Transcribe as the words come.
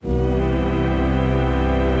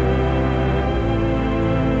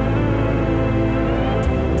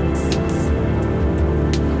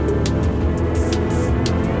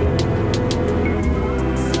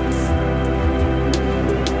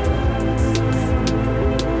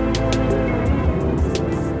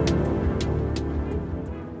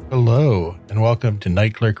welcome to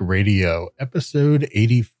Night Clerk Radio, episode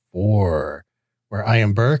 84, where I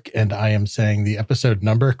am Burke, and I am saying the episode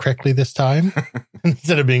number correctly this time,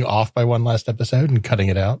 instead of being off by one last episode and cutting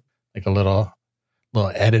it out, like a little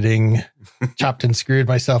editing, chopped and screwed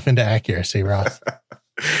myself into accuracy, Ross.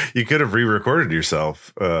 You could have re-recorded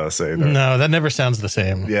yourself saying that. No, that never sounds the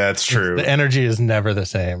same. Yeah, it's true. The energy is never the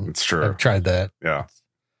same. It's true. I've tried that. Yeah.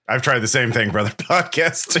 I've tried the same thing for other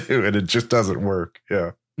podcasts too, and it just doesn't work.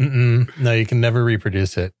 Yeah. No, you can never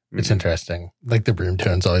reproduce it. It's interesting. Like the room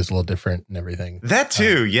tone's always a little different and everything. That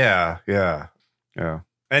too. Yeah.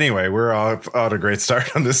 Anyway, we're all on a great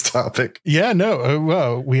start on this topic. Yeah, no,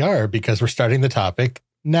 well, we are, because we're starting the topic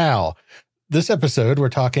now. This episode, we're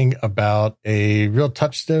talking about a real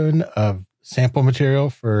touchstone of sample material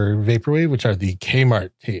for Vaporwave, which are the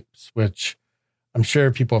K-Mart tapes, which I'm sure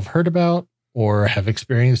people have heard about or have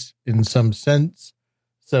experienced in some sense.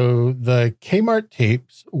 So the K-Mart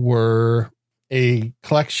tapes were a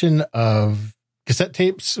collection of cassette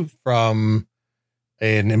tapes from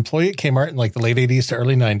an employee at K-Mart in like the late 80s to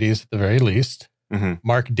early 90s at the very least. Mm-hmm.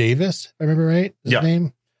 Mark Davis, if I remember right, his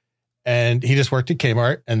name. And he just worked at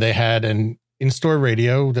K-Mart, and they had an in-store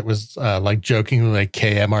radio that was like jokingly like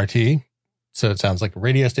KMRT. So it sounds like a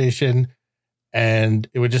radio station. And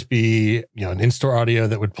it would just be, an in-store audio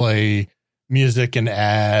that would play music and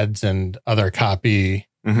ads and other copy,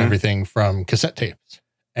 everything from cassette tapes.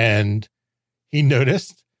 And he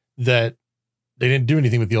noticed that they didn't do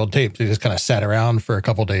anything with the old tapes. They just kind of sat around for a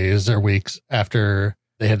couple days or weeks after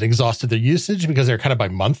they had exhausted their usage, because they're kind of by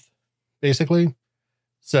month, basically.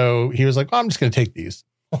 So he was like, I'm just going to take these.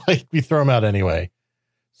 Like, we throw them out anyway.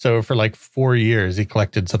 So for like 4 years, he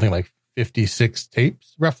collected something like 56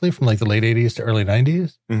 tapes, roughly, from like the late 80s to early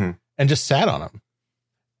 90s, and just sat on them.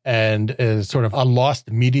 And as sort of a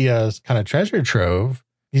lost media's kind of treasure trove,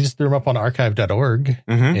 he just threw them up on archive.org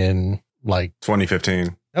in like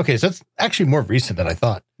 2015. Okay, so that's actually more recent than I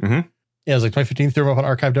thought. Yeah, it was like 2015, threw them up on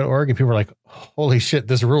archive.org, and people were like, holy shit,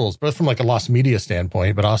 this rules, both from like a lost media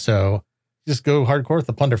standpoint, but also just go hardcore with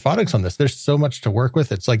the plunderphonics on this. There's so much to work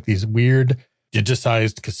with. It's like these weird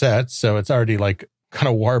digitized cassettes, so it's already like kind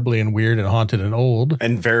of warbly and weird and haunted and old.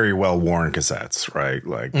 And very well worn cassettes, right?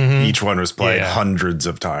 Like each one was played hundreds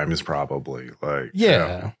of times, probably. Like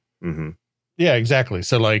Yeah, exactly.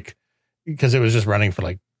 So like, because it was just running for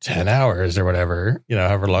like 10 hours or whatever,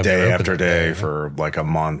 however long. Day after day for like a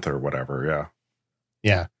month or whatever.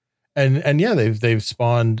 Yeah. And yeah, they've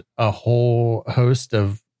spawned a whole host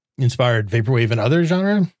of inspired Vaporwave and other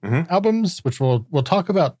genre albums, which we'll talk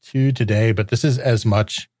about too today, but this is as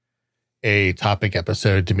much a topic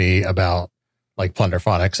episode to me about like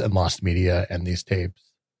plunderphonics and lost media and these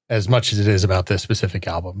tapes as much as it is about the specific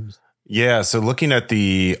albums. Yeah, so looking at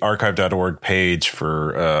the archive.org page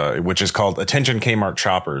for which is called Attention K-Mart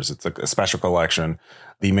Shoppers, it's a special collection.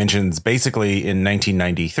 The mentions basically in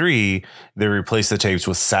 1993 they replaced the tapes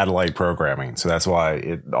with satellite programming, so that's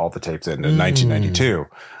why all the tapes ended in 1992.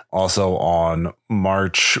 Also on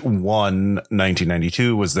March 1,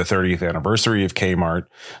 1992 was the 30th anniversary of Kmart.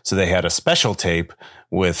 So they had a special tape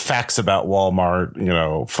with facts about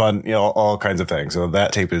Walmart, fun, all kinds of things. So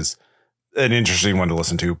that tape is an interesting one to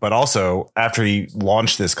listen to. But also after he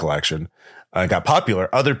launched this collection, got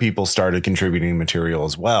popular, other people started contributing material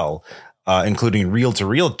as well, including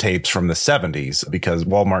reel-to-reel tapes from the 70s, because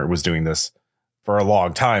Walmart was doing this for a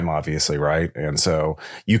long time, obviously, right? And so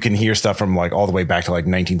you can hear stuff from like all the way back to like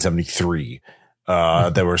 1973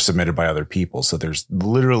 that were submitted by other people. So there's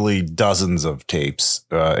literally dozens of tapes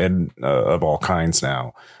and of all kinds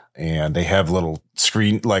now. And they have little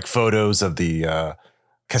screen like photos of the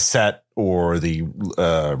cassette or the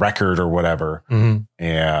record or whatever.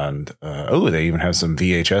 And they even have some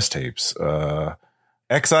VHS tapes.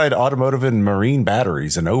 Exide Automotive and Marine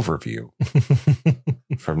Batteries, an overview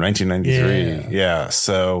from 1993. Yeah.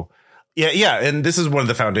 So, yeah. And this is one of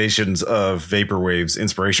the foundations of Vaporwave's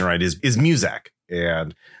inspiration, right? Is Muzak.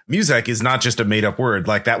 And Muzak is not just a made up word.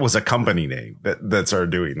 Like that was a company name that started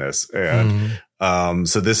doing this. And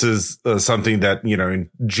so this is something that,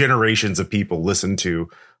 generations of people listen to,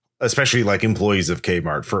 especially like employees of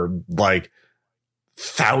Kmart, for like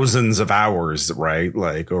thousands of hours, right?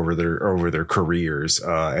 Like over their careers,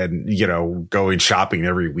 and going shopping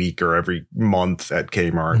every week or every month at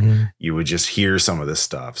Kmart, you would just hear some of this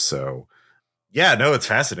stuff. So yeah, no, it's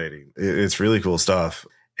fascinating. It's really cool stuff.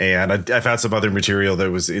 And I found some other material that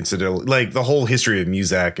was incidental, like the whole history of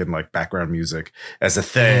Muzak and like background music as a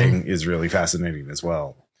thing is really fascinating as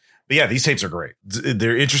well. But yeah, these tapes are great.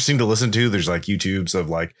 They're interesting to listen to. There's like YouTubes of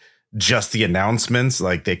like just the announcements.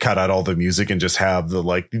 Like they cut out all the music and just have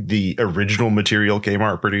the original material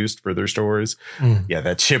Kmart produced for their stores. Yeah,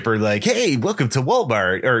 that chipper like, hey, welcome to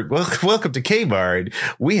Walmart or welcome to Kmart.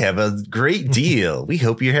 We have a great deal. We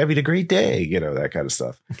hope you're having a great day. That kind of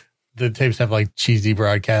stuff. The tapes have like cheesy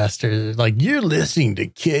broadcasters, like you're listening to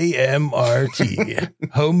KMRT,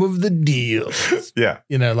 home of the deals. Yeah,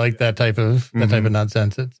 like that type of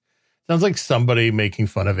nonsense. It sounds like somebody making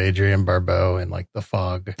fun of Adrienne Barbeau in like The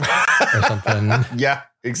Fog or something. Yeah,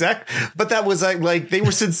 exactly. But that was like they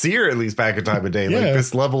were sincere, at least back in time of day. Yeah. Like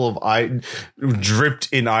this level of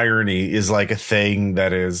dripped in irony is like a thing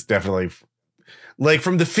that is definitely like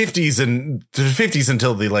from the 50s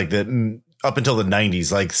until up until the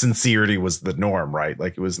 90s, like sincerity was the norm, right?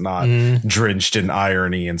 Like it was not drenched in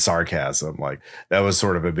irony and sarcasm. Like that was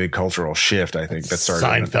sort of a big cultural shift, I think, that started.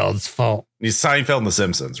 Seinfeld's fault. Seinfeld and The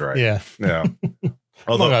Simpsons, right? Yeah. Yeah.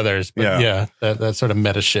 Among others. But yeah, that sort of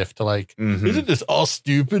meta shift to like, isn't this all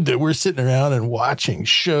stupid that we're sitting around and watching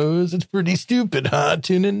shows? It's pretty stupid, huh?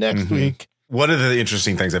 Tune in next week. One of the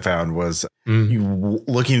interesting things I found was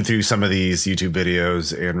looking through some of these YouTube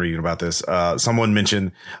videos and reading about this. Someone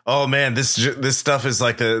mentioned, oh man, this stuff is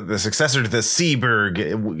like the successor to the Seeburg,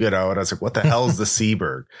 and I was like, what the hell is the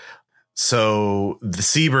Seeburg? So the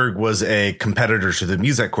Seeburg was a competitor to the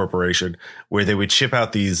Muzak Corporation, where they would ship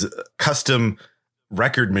out these custom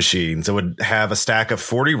record machines that would have a stack of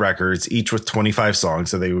 40 records, each with 25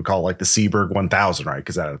 songs. So they would call it like the Seeburg 1000, right?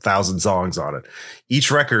 Because it had 1,000 songs on it.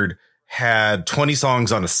 Each record had 20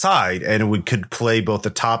 songs on a side, and it could play both the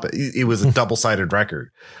top. It was a double-sided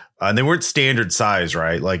record. And they weren't standard size,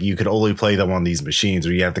 right? Like you could only play them on these machines,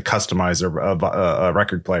 or you have to customize a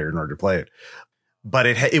record player in order to play it. But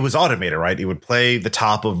it was automated, right? It would play the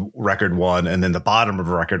top of record one and then the bottom of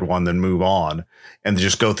record one, then move on and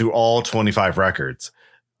just go through all 25 records.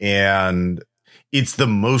 And it's the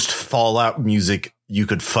most Fallout music you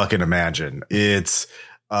could fucking imagine. It's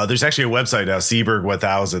there's actually a website now, Seeburg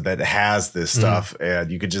 1000, that has this stuff, and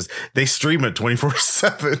you could they stream it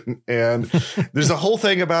 24/7, and there's a whole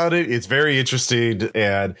thing about it. It's very interesting.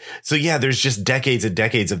 And so, yeah, there's just decades and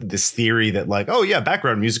decades of this theory that like, oh yeah,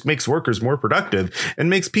 background music makes workers more productive and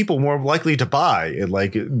makes people more likely to buy, and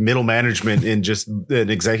like middle management and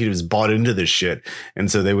executives bought into this shit. And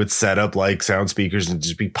so they would set up like sound speakers and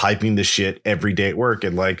just be piping the shit every day at work.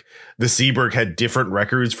 And like the Seeburg had different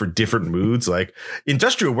records for different moods. Like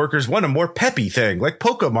industrial workers want a more peppy thing like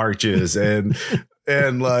polka marches and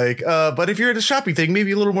like but if you're at a shopping thing,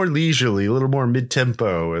 maybe a little more leisurely, a little more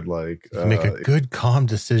mid-tempo, and like make a good calm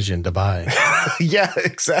decision to buy. Yeah,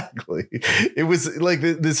 exactly. It was like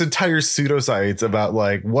this entire pseudoscience about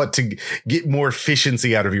like what to get more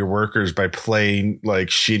efficiency out of your workers by playing like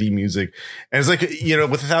shitty music. And it's like,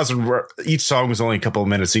 with 1,000, each song was only a couple of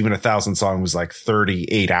minutes. So even 1,000 songs was like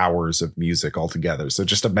 38 hours of music altogether. So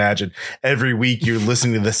just imagine every week you're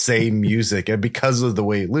listening to the same music, and because of the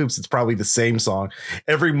way it loops, it's probably the same song.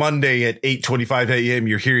 Every Monday at 8:25 a.m.,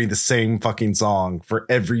 you're hearing the same fucking song for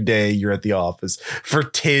every day you're at the office for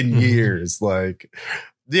 10 years. Like,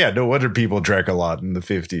 yeah, no wonder people drank a lot in the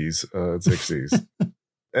 50s, 60s.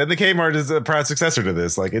 And the Kmart is a proud successor to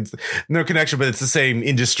this. Like, it's no connection, but it's the same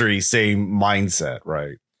industry, same mindset,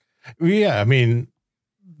 right? Yeah, I mean,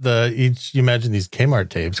 you imagine these Kmart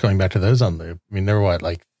tapes going back to those on loop. I mean, they were what,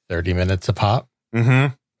 like 30 minutes a pop?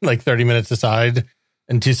 Like 30 minutes aside.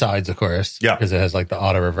 And two sides, of course. Yeah. Because it has like the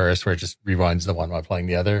auto reverse where it just rewinds the one while playing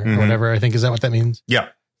the other or whatever. I think, is that what that means? Yeah.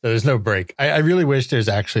 So there's no break. I really wish there's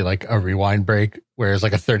actually like a rewind break where it's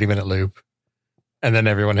like a 30-minute loop and then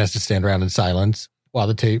everyone has to stand around in silence while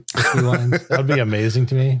the tape rewinds. That would be amazing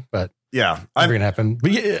to me. But yeah, never gonna happen.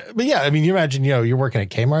 But yeah, I mean, you imagine, you're working at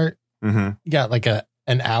Kmart. You got like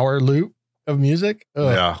an hour loop of music.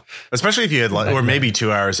 Ugh. Yeah, especially if you had or maybe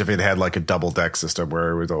 2 hours if it had like a double deck system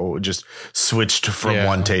where it would just switched from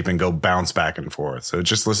one tape and go bounce back and forth. So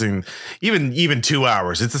just listening, even 2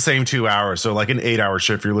 hours, it's the same 2 hours. So like an 8-hour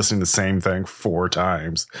shift, you're listening to the same thing 4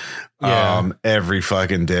 times every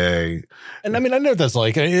fucking day. And I mean, I know that's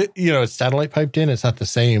like, it's satellite piped in. It's not the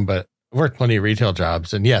same, but I've worked plenty of retail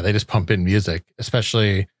jobs, and yeah, they just pump in music,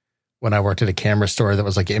 especially when I worked at a camera store that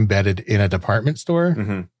was like embedded in a department store.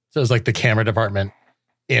 So it was like the camera department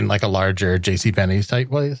in like a larger JCPenney's type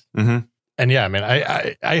place. And yeah, I mean,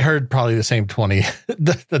 I heard probably the same 20,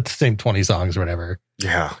 the same 20 songs or whatever.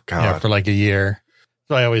 Yeah, God. For like a year.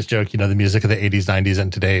 So I always joke, the music of the 80s, 90s,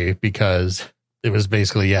 and today, because it was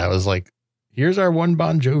basically, it was like, here's our one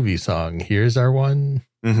Bon Jovi song. Here's our one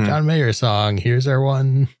John Mayer song. Here's our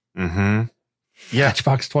one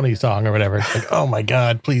Matchbox 20 song or whatever. It's like, oh my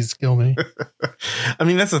God, please kill me. I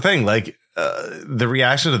mean, that's the thing. Like, the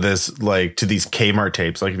reaction to this, like to these Kmart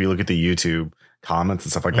tapes, like if you look at the YouTube comments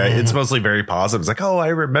and stuff like that, it's mostly very positive. It's like, oh, I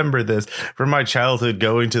remember this from my childhood,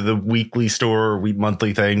 going to the weekly store or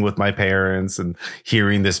monthly thing with my parents and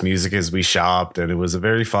hearing this music as we shopped, and it was a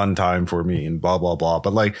very fun time for me and blah blah blah.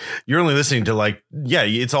 But like, you're only listening to like, yeah,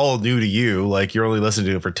 it's all new to you, like you're only listening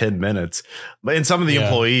to it for 10 minutes. But and some of the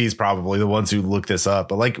employees, probably the ones who look this up,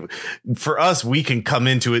 but like for us, we can come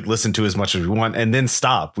into it, listen to as much as we want, and then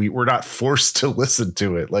stop. We're not forced to listen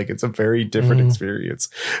to it. Like, it's a very different experience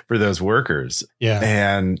for those workers. Yeah.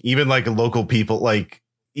 And even like local people, like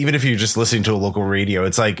even if you're just listening to a local radio,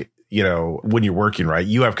 it's like, you know, when you're working, right,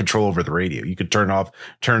 you have control over the radio. You could turn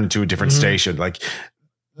it to a different station. Like,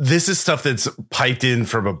 this is stuff that's piped in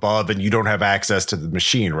from above and you don't have access to the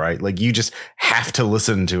machine, right? Like, you just have to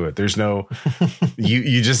listen to it. There's no,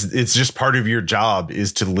 it's just part of your job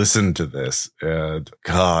is to listen to this. And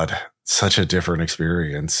God, such a different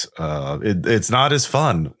experience. It's not as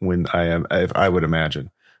fun when I would imagine.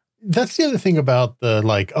 That's the other thing about the,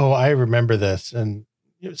 like, oh, I remember this. And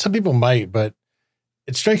you know, some people might, but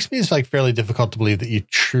it strikes me as like fairly difficult to believe that you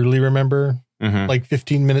truly remember like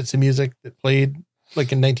 15 minutes of music that played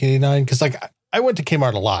like in 1989. Cause like I went to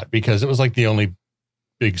Kmart a lot because it was like the only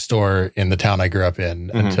big store in the town I grew up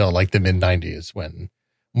in until like the mid 90s when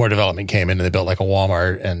more development came in and they built like a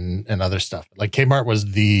Walmart and other stuff. Like Kmart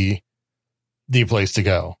was the place to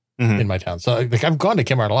go in my town. So like I've gone to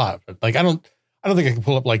Kmart a lot, but like I don't think I can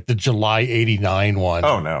pull up like the July 89 one.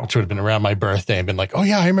 Oh, no. Which would have been around my birthday and been like, oh,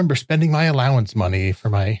 yeah, I remember spending my allowance money for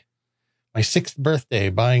my 6th birthday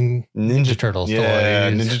buying Ninja Turtles toys. Yeah,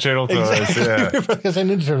 Ninja Turtle toys. Exactly. Yeah. Because I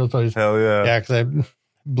Ninja Turtle toys. Hell yeah. Yeah, because I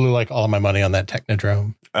blew like all of my money on that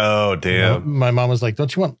Technodrome. Oh, damn. You know, my mom was like,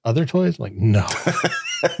 don't you want other toys? I'm like, no.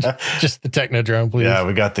 Just the Technodrome, please. Yeah,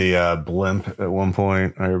 we got the blimp at one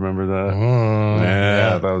point. I remember that. Oh,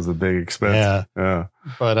 yeah, that was a big expense. Yeah.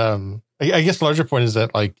 But I guess the larger point is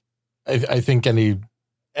that like I think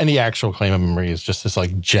any actual claim of memory is just this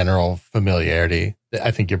like general familiarity that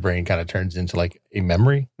I think your brain kind of turns into like a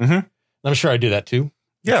memory. I'm sure I do that too.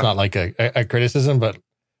 Yeah. It's not like a criticism, but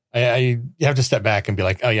you have to step back and be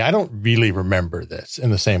like, oh yeah, I don't really remember this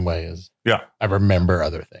in the same way as I remember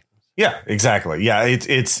other things. Yeah, exactly. Yeah,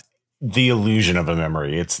 it's the illusion of a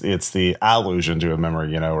memory. It's the allusion to a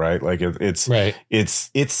memory, you know, right? Like it's right.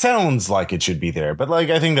 It sounds like it should be there, but like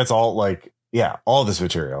I think that's all like, yeah, all this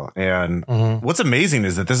material. And what's amazing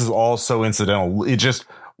is that this is all so incidental. It just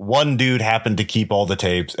one dude happened to keep all the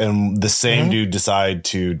tapes, and the same dude decided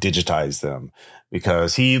to digitize them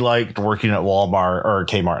because he liked working at Walmart or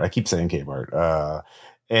Kmart. I keep saying Kmart.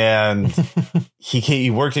 And he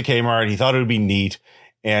worked at Kmart. He thought it would be neat.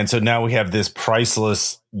 And so now we have this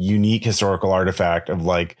priceless, unique historical artifact of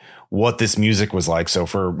like what this music was like. So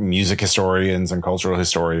for music historians and cultural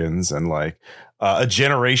historians and like a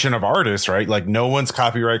generation of artists, right? Like no one's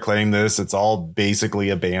copyright claimed this. It's all basically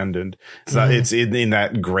abandoned. It's not, it's in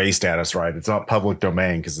that gray status, right? It's not public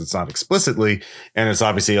domain because it's not explicitly. And it's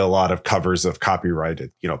obviously a lot of covers of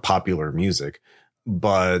copyrighted, you know, popular music,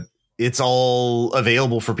 but it's all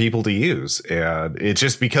available for people to use. And it's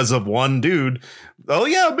just because of one dude. Oh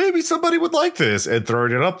yeah, maybe somebody would like this and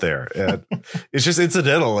throwing it up there. And it's just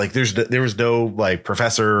incidental. Like there was no like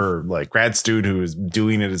professor or like grad student who was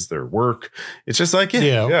doing it as their work. It's just like,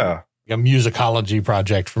 yeah. A musicology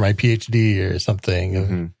project for my PhD or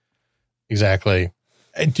something. Exactly.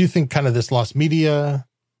 I do think kind of this lost media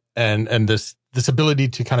and this ability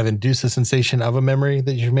to kind of induce a sensation of a memory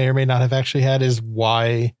that you may or may not have actually had is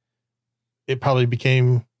why it probably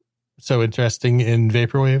became so interesting in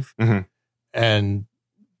Vaporwave and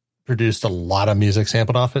produced a lot of music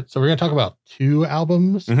sampled off it. So we're going to talk about 2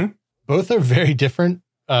 albums. Both are very different,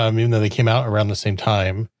 even though they came out around the same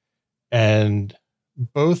time. And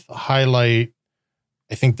both highlight,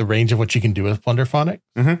 I think, the range of what you can do with Plunderphonic.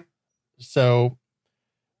 So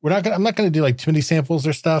I'm not going to do like too many samples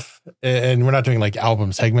or stuff. And we're not doing like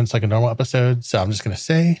album segments like a normal episode. So I'm just going to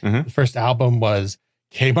say the first album was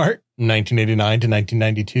K-Mart, 1989 to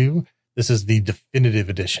 1992. This is the definitive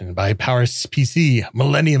edition by Power PC,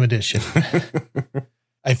 Millennium Edition.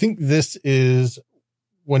 I think this is,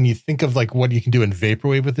 when you think of like what you can do in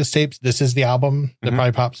Vaporwave with this tapes, this is the album that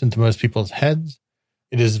probably pops into most people's heads.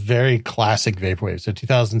 It is very classic Vaporwave. So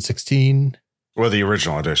 2016. Well, the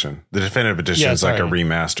original edition. The definitive edition is like a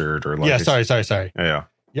remastered or like. Yeah, sorry. Yeah.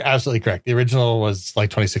 You're absolutely correct. The original was like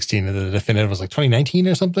 2016 and the definitive was like 2019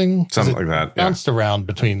 or something. Something like that. Bounced around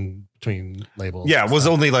between labels. Yeah, it was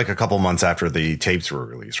only like a couple months after the tapes were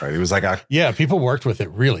released, right? It was like people worked with it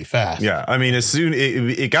really fast. Yeah, I mean, as soon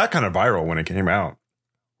it got kind of viral when it came out.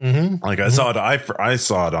 Like I saw it, I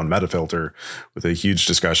saw it on Metafilter with a huge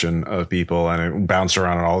discussion of people, and it bounced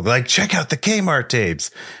around and all like, check out the K-Mart tapes.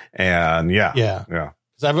 And yeah.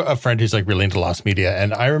 Because I have a friend who's like really into lost media.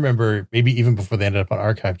 And I remember maybe even before they ended up on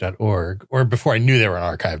archive.org, or before I knew they were on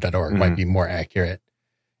archive.org, might be more accurate,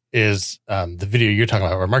 is the video you're talking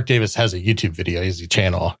about where Mark Davis has a YouTube video, he has a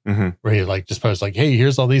channel where he like just posts like, hey,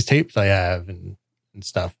 here's all these tapes I have and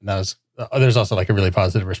stuff. And that was, there's also like a really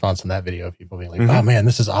positive response on that video of people being like, oh man,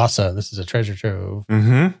 this is awesome. This is a treasure trove,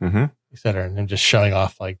 et cetera. And him just showing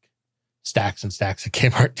off like stacks and stacks of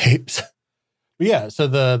Kmart tapes. But yeah, so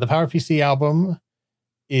the PowerPC album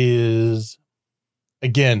is,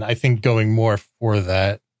 again, I think going more for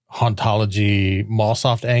that hauntology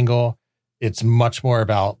Mallsoft angle. It's much more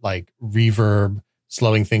about like reverb,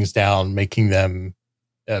 slowing things down, making them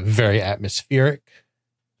very atmospheric,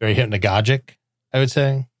 very hypnagogic, I would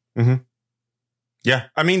say. Yeah.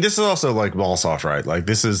 I mean, this is also like Mallsoft, right? Like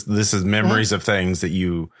this is memories of things that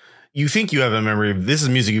you think you have a memory of. This is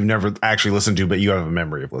music you've never actually listened to, but you have a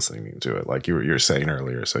memory of listening to it, like you were saying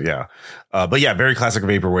earlier. So yeah. But yeah, very classic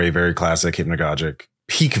vaporwave, very classic hypnagogic,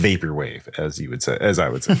 peak vaporwave, as you would say, as I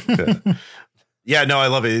would say. Yeah, no, I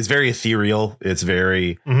love it. It's very ethereal. It's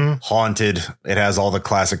very haunted. It has all the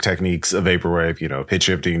classic techniques of vaporwave, you know, pitch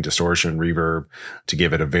shifting, distortion, reverb, to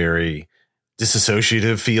give it a very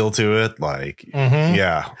disassociative feel to it. Like,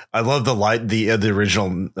 yeah, I love the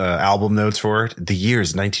original album notes for it. The year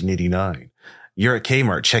is 1989. You're at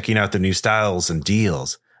Kmart checking out the new styles and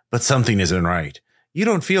deals, but something isn't right. You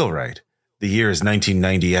don't feel right. The year is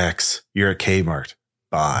 1990X. You're at Kmart.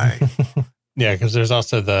 Bye. Yeah, because there's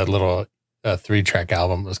also the little 3-track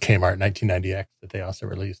album was K-Mart 1990X that they also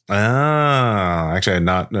released. Actually, I'm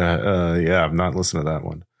not listening to that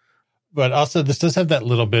one. But also, this does have that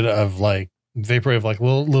little bit of like vaporwave, like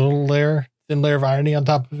little thin layer of irony on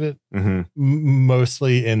top of it.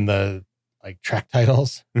 Mostly in the like track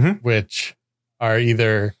titles, which are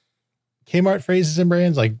either K-Mart phrases and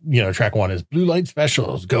brands. Like, you know, track 1 is Blue Light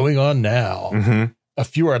Specials going on now. A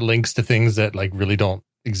few are links to things that like really don't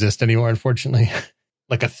exist anymore, unfortunately.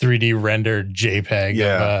 Like a 3D rendered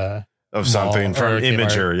JPEG of something from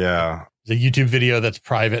Imager. Yeah. The YouTube video that's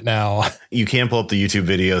private now. You can pull up the YouTube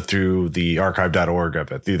video through the archive.org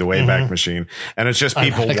of it, through the Wayback Machine. And it's just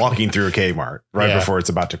people walking through a Kmart right before it's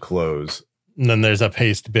about to close. And then there's a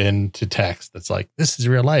paste bin to text that's like, this is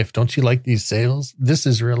real life. Don't you like these sales? This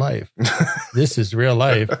is real life. This is real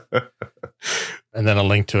life. And then a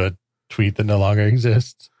link to a tweet that no longer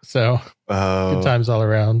exists. So good times all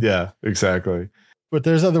around. Yeah, exactly. But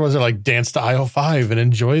there's other ones that are like dance to aisle 5 and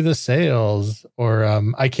enjoy the sales, or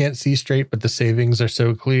I can't see straight, but the savings are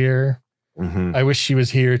so clear. I wish she was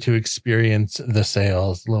here to experience the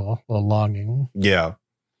sales. Little longing. Yeah.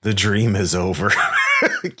 The dream is over.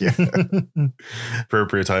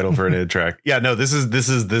 Appropriate title for an id track. Yeah, no, this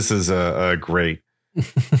is a great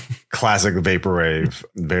classic vaporwave.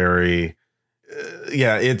 Very,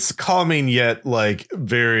 it's calming yet like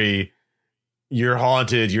very. You're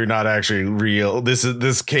haunted. You're not actually real. This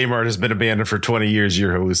Kmart has been abandoned for 20 years.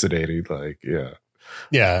 You're hallucinating. Like,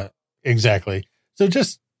 yeah, exactly. So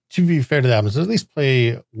just to be fair to the album, so at least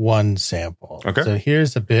play one sample. Okay. So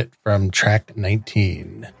here's a bit from track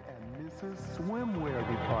 19. And Mrs. Swimwear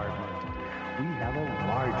Department. We have a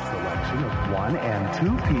large selection of 1- and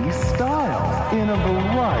 2-piece styles in a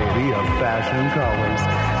variety of fashion colors.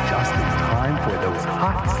 Just in time for those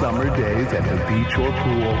hot summer days at the beach or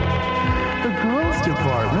pool. The girls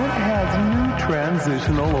department has new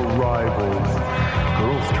transitional arrivals.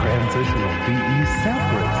 Girls transitional VE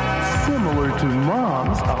separates, similar to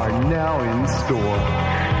moms, are now in store.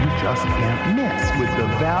 You just can't miss with the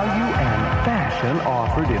value and fashion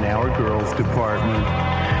offered in our girls department.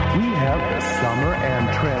 We have the summer and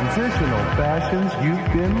transitional fashions you've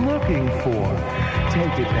been looking for.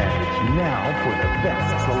 Take advantage now for the best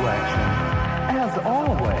selection. As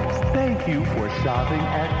always, thank you for shopping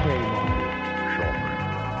at K-Mart.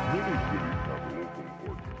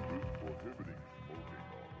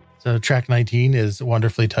 So track 19 is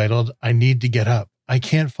wonderfully titled, I Need to Get Up. I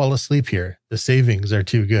can't fall asleep here. The savings are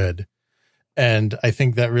too good. And I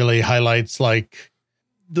think that really highlights like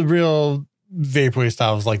the real vaporwave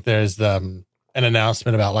styles. Like there's an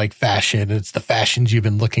announcement about like fashion. It's the fashions you've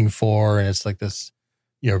been looking for. And it's like this,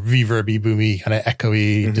 you know, reverby, boomy, kind of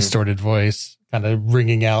echoey, distorted voice kind of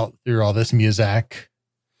ringing out through all this music.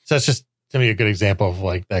 So that's just to me a good example of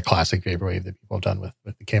like that classic vaporwave that people have done with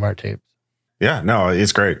the K-Mart tapes. Yeah, no,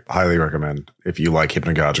 it's great. Highly recommend if you like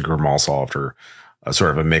hypnagogic or Mallsoft or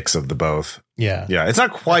sort of a mix of the both. Yeah. Yeah. It's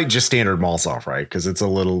not quite just standard Mallsoft, right? Because it's a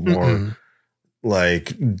little more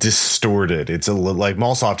like distorted. It's a little like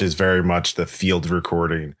Mallsoft is very much the field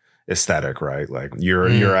recording aesthetic, right? Like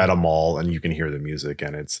you're at a mall and you can hear the music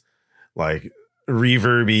and it's like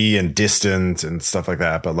reverby and distant and stuff like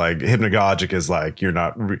that. But like Hypnagogic is like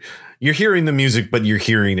you're hearing the music, but you're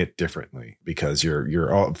hearing it differently because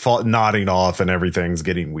you're all nodding off and everything's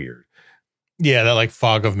getting weird. Yeah, that like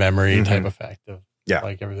fog of memory type effect of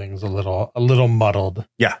like everything's a little muddled.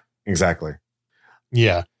 Yeah, exactly.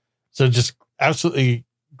 Yeah. So just absolutely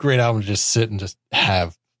great album to just sit and just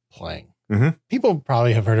have playing. People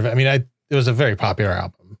probably have heard of it. I mean, it was a very popular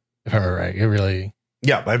album, if I remember right. It really...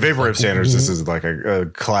 Yeah, by Vaporwave standards, this is like a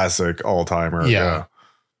classic all-timer. Yeah,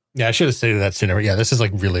 I should have stated that sooner. But yeah, this is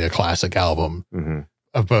like really a classic album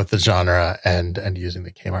of both the genre and using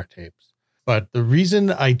the K-Mart tapes. But the reason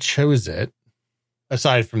I chose it,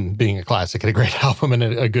 aside from being a classic and a great album and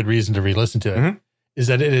a good reason to re-listen to it, is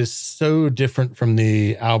that it is so different from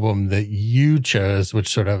the album that you chose, which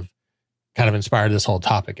sort of kind of inspired this whole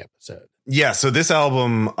topic episode. Yeah, so this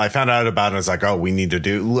album, I found out about it and I was like, oh, we need to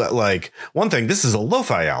do, like, one thing, this is a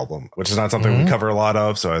lo-fi album, which is not something we cover a lot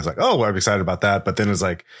of. So I was like, oh, I'm excited about that. But then it's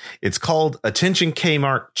like, it's called Attention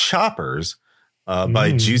K-Mart Choppers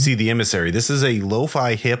by Juicy the Emissary. This is a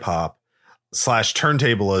lo-fi hip-hop /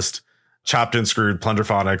 turntablist, chopped and screwed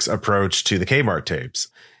Plunderphonics approach to the K-Mart tapes.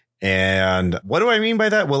 And what do I mean by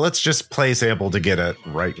that? Well, let's just play a sample to get it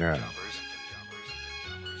right now.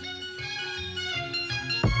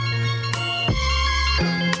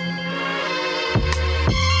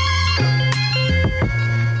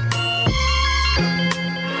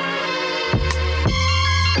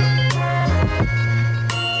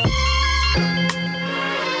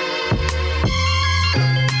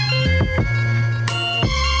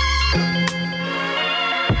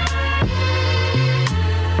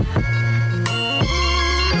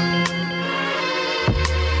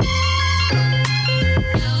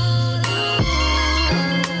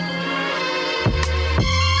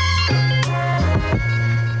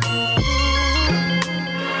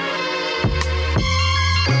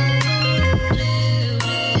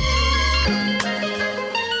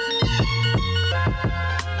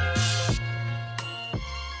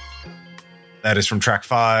 That is from track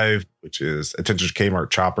 5, which is Attention Kmart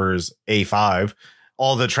Choppers A5.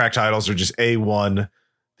 All the track titles are just A1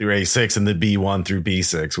 through A6 and the B1 through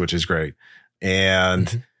B6, which is great.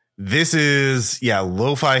 And this is,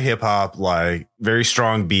 lo-fi hip hop, like very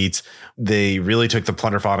strong beats. They really took the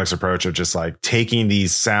Plunderphonics approach of just like taking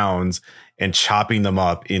these sounds and chopping them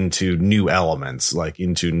up into new elements, like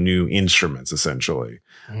into new instruments, essentially.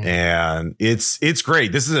 And it's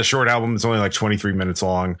great. This is a short album. It's only like 23 minutes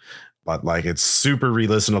long. But like it's super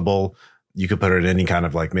re-listenable. You could put it in any kind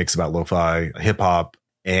of like mix about lo-fi hip hop.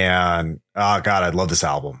 And oh god, I love this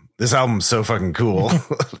album. This album's so fucking cool.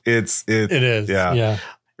 It is. Yeah. It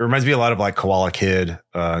reminds me a lot of like Koala Kid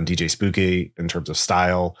and DJ Spooky in terms of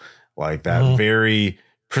style, like that very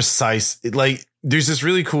precise. Like there's this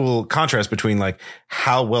really cool contrast between like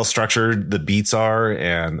how well structured the beats are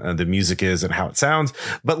and the music is and how it sounds.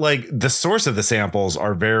 But like the source of the samples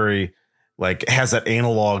are very like has that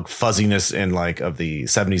analog fuzziness in like of the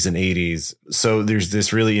 70s and 80s. So there's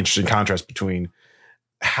this really interesting contrast between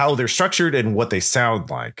how they're structured and what they sound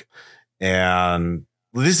like. And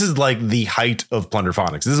this is like the height of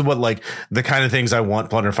Plunderphonics. This is what like the kind of things I want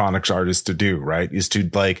Plunderphonics artists to do, right? Is to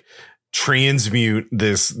like transmute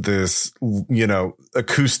this,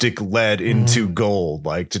 acoustic lead into gold,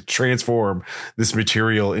 like to transform this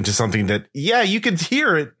material into something that, you can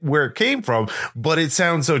hear it where it came from, but it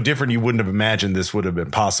sounds so different. You wouldn't have imagined this would have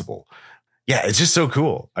been possible. Yeah. It's just so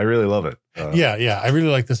cool. I really love it. I really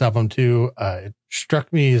like this album too. It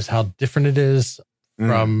struck me as how different it is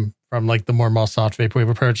from like the more Mallsoft Vaporwave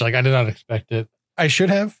approach. Like I did not expect it. I should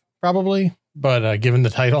have probably, but given the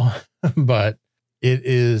title, but it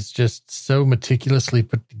is just so meticulously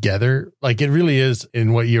put together. Like it really is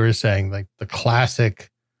in what you were saying, like the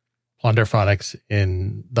classic Plunderphonics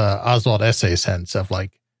in the Oswald essay sense of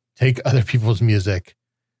like, take other people's music,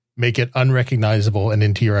 make it unrecognizable and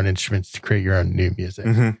into your own instruments to create your own new music.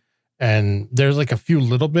 And there's like a few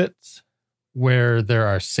little bits where there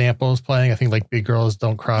are samples playing. I think like Big Girls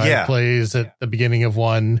Don't Cry plays at the beginning of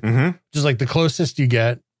one, just like the closest you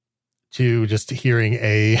get to just hearing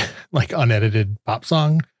a like unedited pop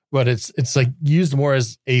song, but it's like used more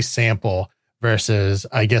as a sample versus,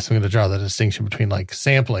 I guess I'm going to draw the distinction between like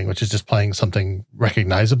sampling, which is just playing something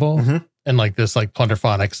recognizable, and like this like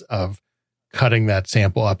Plunderphonics of cutting that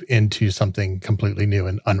sample up into something completely new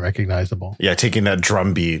and unrecognizable. Yeah, taking that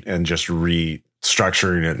drum beat and just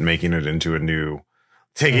restructuring it and making it into a new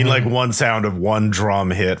taking like one sound of one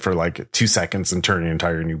drum hit for like 2 seconds and turning an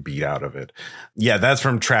entire new beat out of it. Yeah, that's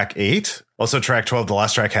from track 8. Also, track 12, the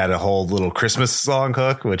last track, had a whole little Christmas song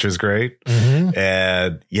hook, which was great.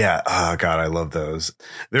 And yeah, oh god, I love those.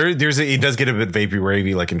 It does get a bit vapey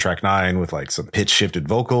ravey, like in track 9, with like some pitch shifted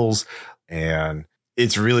vocals, and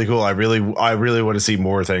it's really cool. I really want to see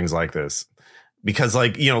more things like this, because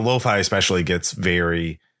like, you know, lo-fi especially gets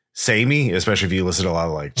very samey, especially if you listen to a lot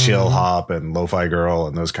of like chill hop and lo-fi girl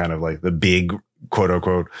and those kind of like the big quote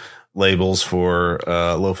unquote labels for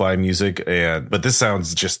lo-fi music. But this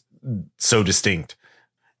sounds just so distinct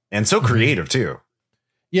and so creative too.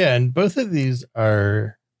 Yeah. And both of these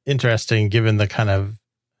are interesting given the kind of,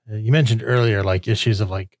 you mentioned earlier, like issues of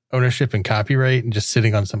like ownership and copyright and just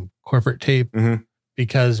sitting on some corporate tape.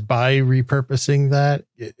 Because by repurposing that,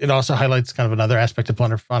 it also highlights kind of another aspect of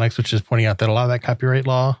Plunderphonics, which is pointing out that a lot of that copyright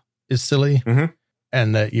law is silly,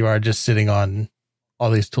 and that you are just sitting on all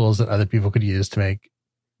these tools that other people could use to make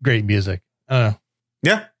great music. I don't know.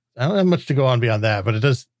 Yeah. I don't have much to go on beyond that, but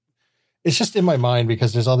it's just in my mind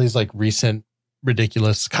because there's all these like recent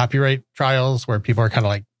ridiculous copyright trials where people are kind of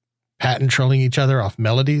like patent trolling each other off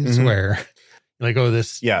melodies where like, oh,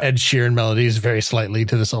 this Ed Sheeran melody is very slightly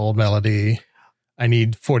to this old melody. I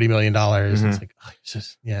need $40 million. It's like, oh, it's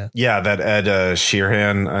just, yeah, that Ed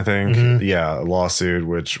Sheeran, I think, lawsuit,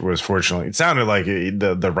 which was fortunately, it sounded like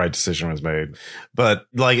the right decision was made, but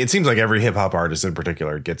like it seems like every hip hop artist in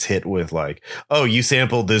particular gets hit with like, oh, you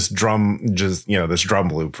sampled this drum, this drum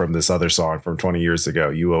loop from this other song from 20 years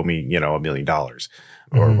ago. You owe me, $1 million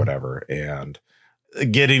or whatever. And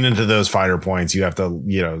getting into those finer points, you have to,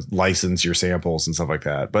 license your samples and stuff like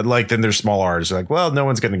that. But like, then there's small artists like, well, no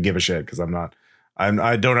one's going to give a shit because I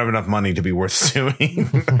don't have enough money to be worth suing.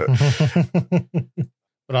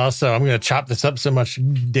 But also, I'm going to chop this up so much.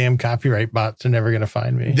 Damn copyright bots are never going to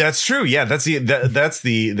find me. That's true. Yeah, that's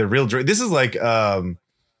the real. This is like, God,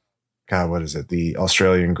 what is it? The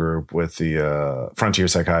Australian group with the Frontier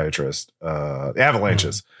Psychiatrist,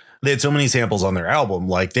 Avalanches. They had so many samples on their album,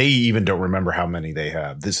 like they even don't remember how many they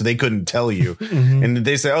have. So they couldn't tell you. And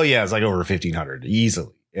they say, oh yeah, it's like over 1,500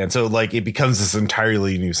 easily. And so like it becomes this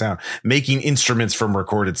entirely new sound, making instruments from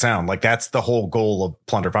recorded sound. Like that's the whole goal of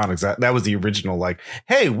Plunderphonics. That was the original, like,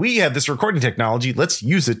 hey, we have this recording technology. Let's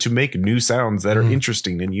use it to make new sounds that are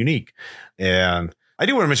interesting and unique. And I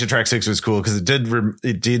do want to mention track 6 was cool because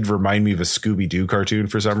it did remind me of a Scooby-Doo cartoon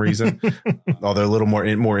for some reason, although a little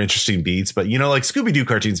more interesting beats. But, like Scooby-Doo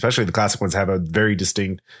cartoons, especially the classic ones, have a very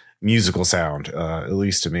distinct musical sound, at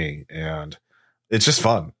least to me. And it's just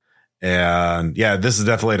fun. And yeah, this is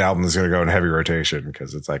definitely an album that's going to go in heavy rotation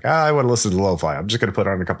because it's like, I want to listen to lo-fi. I'm just going to put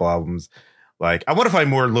on a couple albums. Like, I want to find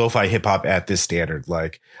more lo-fi hip hop at this standard.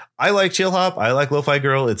 Like, I like chill hop. I like lo-fi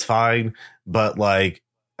girl. It's fine. But like,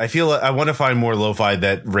 I feel like I want to find more lo-fi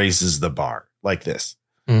that raises the bar like this.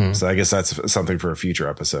 So I guess that's something for a future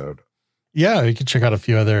episode. Yeah, you can check out a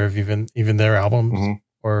few other of even their albums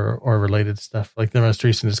or related stuff. Like the most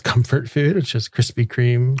recent is Comfort Food, which is Krispy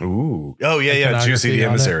Kreme. Ooh. Oh, yeah. Juicy the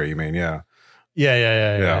Emissary, you mean, yeah.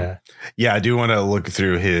 Yeah. Yeah, I do want to look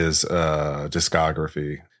through his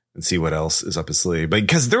discography and see what else is up his sleeve. But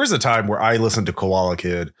because there was a time where I listened to Koala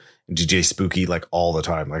Kid and DJ Spooky like all the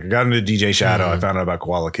time. Like I got into DJ Shadow, I found out about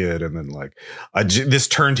Koala Kid, and then like this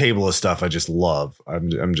turntable of stuff I just love.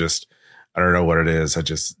 I'm just, I don't know what it is. I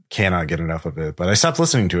just cannot get enough of it. But I stopped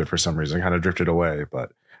listening to it for some reason. I kind of drifted away.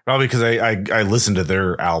 But probably because I listened to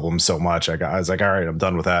their album so much. I was like, all right, I'm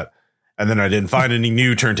done with that. And then I didn't find any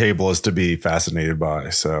new turntablists to be fascinated by.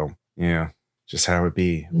 So yeah, just how it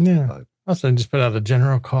be. Yeah. But also, just put out a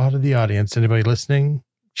general call to the audience. Anybody listening,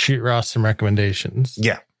 shoot Ross some recommendations.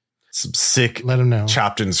 Yeah. Some sick, let them know,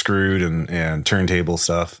 chopped and screwed and turntable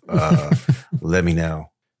stuff. Let me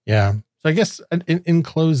know. Yeah. So I guess in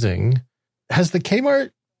closing, has the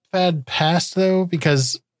K-Mart fad passed though?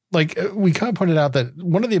 Because like we kind of pointed out that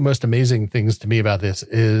one of the most amazing things to me about this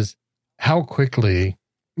is how quickly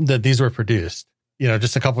that these were produced.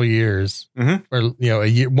 Just a couple of years or, a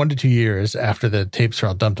year, 1 to 2 years after the tapes are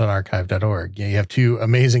all dumped on archive.org. You have 2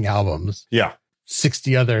 amazing albums. Yeah.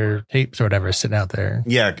 60 other tapes or whatever sitting out there.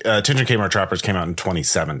 Yeah. Attention K-Mart Choppers came out in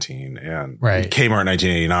 2017 and K-Mart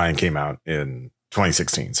 1989 came out in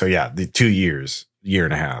 2016. So yeah, the 2 years, year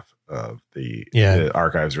and a half of the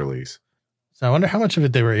archives release. So I wonder how much of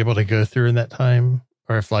it they were able to go through in that time,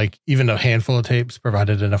 or if like even a handful of tapes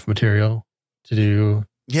provided enough material to do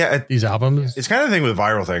these albums. It's kind of the thing with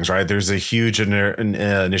viral things, right? There's a huge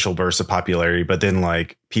initial burst of popularity, but then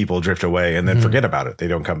like people drift away and then forget about it. They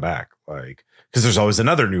don't come back, like, because there's always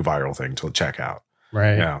another new viral thing to check out.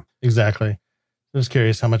 Right. Yeah, exactly. I was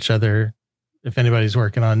curious how much other if anybody's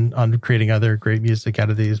working on creating other great music out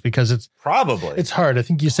of these, because it's hard. I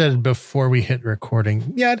think you said before we hit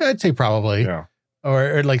recording. Yeah, I'd say probably. Yeah. Or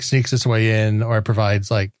it like sneaks its way in, or it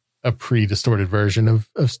provides like a pre-distorted version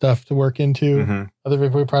of stuff to work into other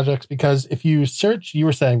Vaporwave projects. Because if you search, you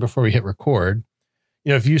were saying before we hit record,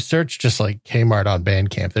 if you search just like K-Mart on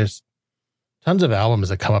Bandcamp, there's tons of albums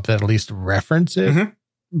that come up that at least reference it,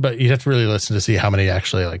 but you'd have to really listen to see how many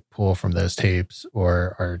actually like pull from those tapes,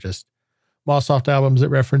 or are just Mallsoft albums that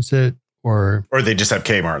reference it, or they just have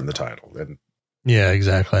K-Mart in the title. And yeah,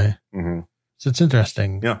 exactly. So it's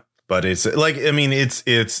interesting. Yeah. But it's like, I mean, it's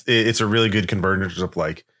a really good convergence of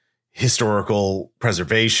like historical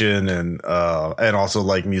preservation and also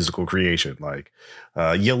like musical creation. Like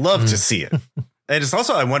you love to see it. And it's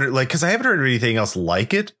also, I wonder, like, because I haven't heard anything else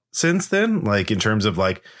like it since then, like in terms of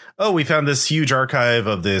like, oh, we found this huge archive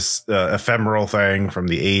of this ephemeral thing from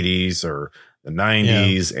the 80s or the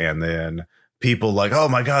 90s. Yeah. And then people like, oh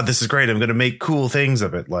my God, this is great. I'm going to make cool things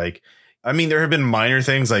of it. Like, I mean, there have been minor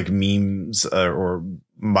things like memes or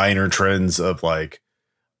minor trends of like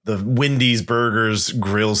the Wendy's Burgers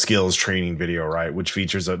grill skills training video, right? Which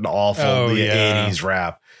features an awful 80s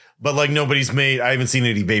rap. But like I haven't seen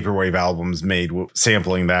any Vaporwave albums made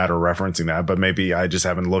sampling that or referencing that, but maybe I just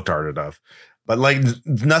haven't looked hard enough. But like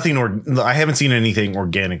I haven't seen anything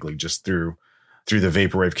organically just through the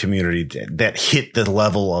Vaporwave community that hit the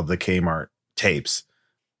level of the K-Mart tapes.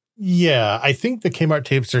 Yeah, I think the K-Mart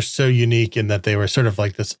tapes are so unique in that they were sort of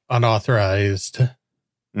like this unauthorized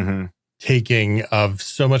taking of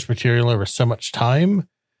so much material over so much time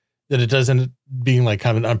that it doesn't being like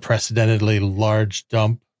kind of an unprecedentedly large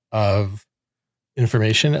dump of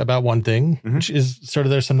information about one thing, which is sort of,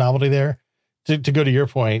 there's some novelty there. To go to your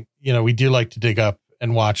point, we do like to dig up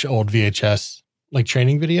and watch old VHS like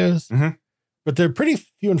training videos. But they're pretty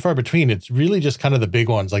few and far between. It's really just kind of the big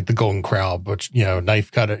ones, like the Golden Corral, which,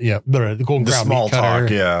 knife cutter. Yeah. The Golden Corral small meat cutter.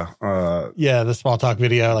 talk. Yeah. Yeah. The small talk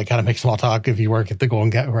video, like kind of make small talk if you work at the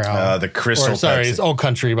Golden Corral. The Crystal Pepsi. It's Old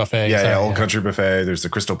Country Buffet. Yeah. Old Country Buffet. There's the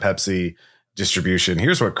Crystal Pepsi distribution.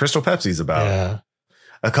 Here's what Crystal Pepsi's about. Yeah.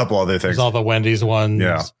 A couple other things. There's all the Wendy's ones.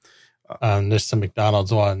 Yeah. There's some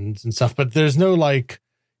McDonald's ones and stuff, but there's no like,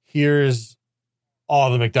 here's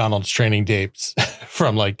all the McDonald's training tapes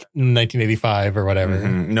from like 1985 or whatever.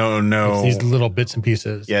 No. It's these little bits and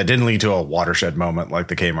pieces. Yeah, it didn't lead to a watershed moment like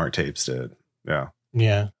the K-Mart tapes did. Yeah.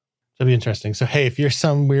 Yeah. That'd be interesting. So, hey, if you're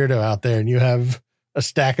some weirdo out there and you have a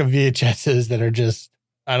stack of VHSs that are just,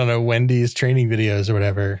 I don't know, Wendy's training videos or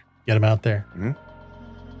whatever, get them out there.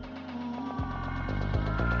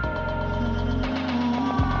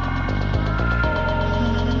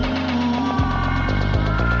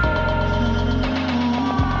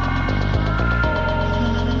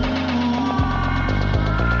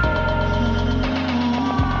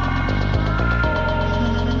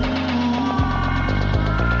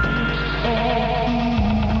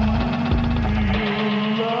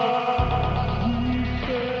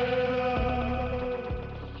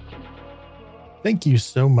 Thank you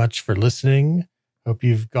so much for listening. Hope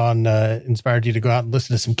you've inspired you to go out and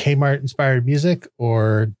listen to some K-Mart inspired music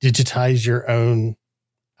or digitize your own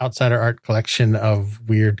outsider art collection of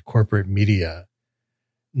weird corporate media.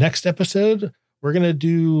 Next episode, we're going to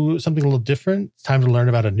do something a little different. It's time to learn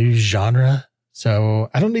about a new genre. So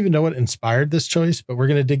I don't even know what inspired this choice, but we're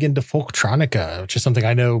going to dig into folktronica, which is something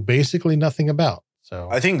I know basically nothing about. So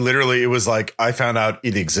I think literally it was like I found out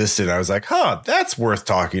it existed. I was like, that's worth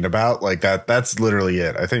talking about. Like that's literally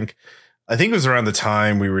it. I think it was around the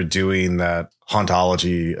time we were doing that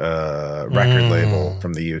Hauntology record label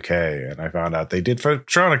from the UK. And I found out they did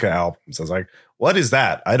folktronica albums. I was like, what is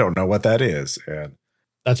that? I don't know what that is. And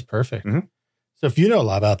that's perfect. So if you know a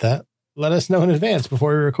lot about that, let us know in advance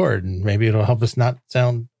before we record, and maybe it'll help us not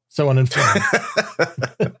sound so uninformed.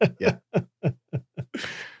 Yeah.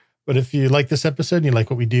 But if you like this episode and you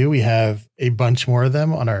like what we do, we have a bunch more of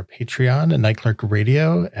them on our Patreon and Night Clerk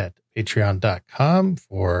Radio at patreon.com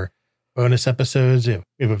for bonus episodes. We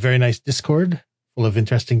have a very nice Discord full of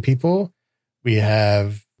interesting people. We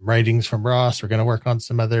have writings from Ross. We're going to work on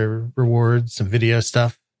some other rewards. Some video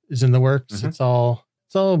stuff is in the works. It's all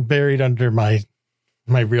buried under my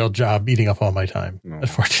real job, eating up all my time,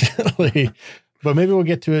 unfortunately. But maybe we'll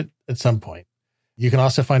get to it at some point. You can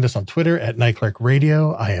also find us on Twitter at Night Clerk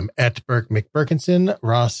Radio. I am at Burke McBurkinson.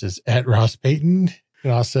 Ross is at Ross Payton.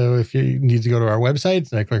 And also, if you need to go to our website,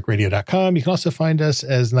 it's nightclerkradio.com. You can also find us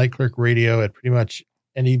as Night Clerk Radio at pretty much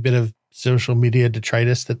any bit of social media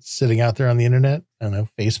detritus that's sitting out there on the internet. I don't know,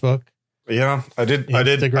 Facebook. Yeah, I did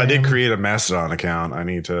create a Mastodon account. I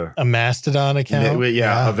need to a Mastodon account.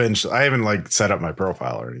 Yeah, eventually. I haven't like set up my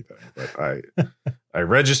profile or anything, but I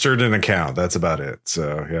registered an account. That's about it.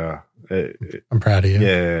 So, yeah. I'm proud of you.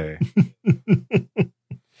 Yay.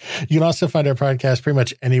 You can also find our podcast pretty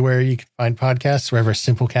much anywhere you can find podcasts, wherever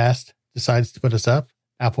Simplecast decides to put us up.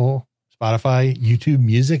 Apple, Spotify, YouTube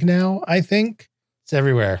Music now, I think. It's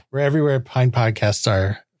everywhere. We're everywhere Pine podcasts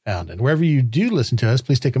are found. And wherever you do listen to us,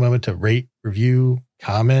 please take a moment to rate, review,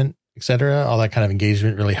 comment, etc. All that kind of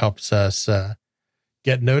engagement really helps us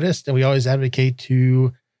get noticed. And we always advocate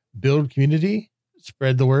to build community,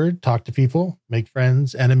 spread the word, talk to people, make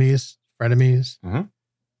friends, enemies, frenemies,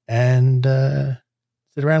 and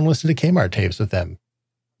sit around and listen to K-Mart tapes with them.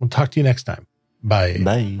 We'll talk to you next time. Bye.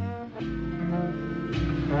 Bye.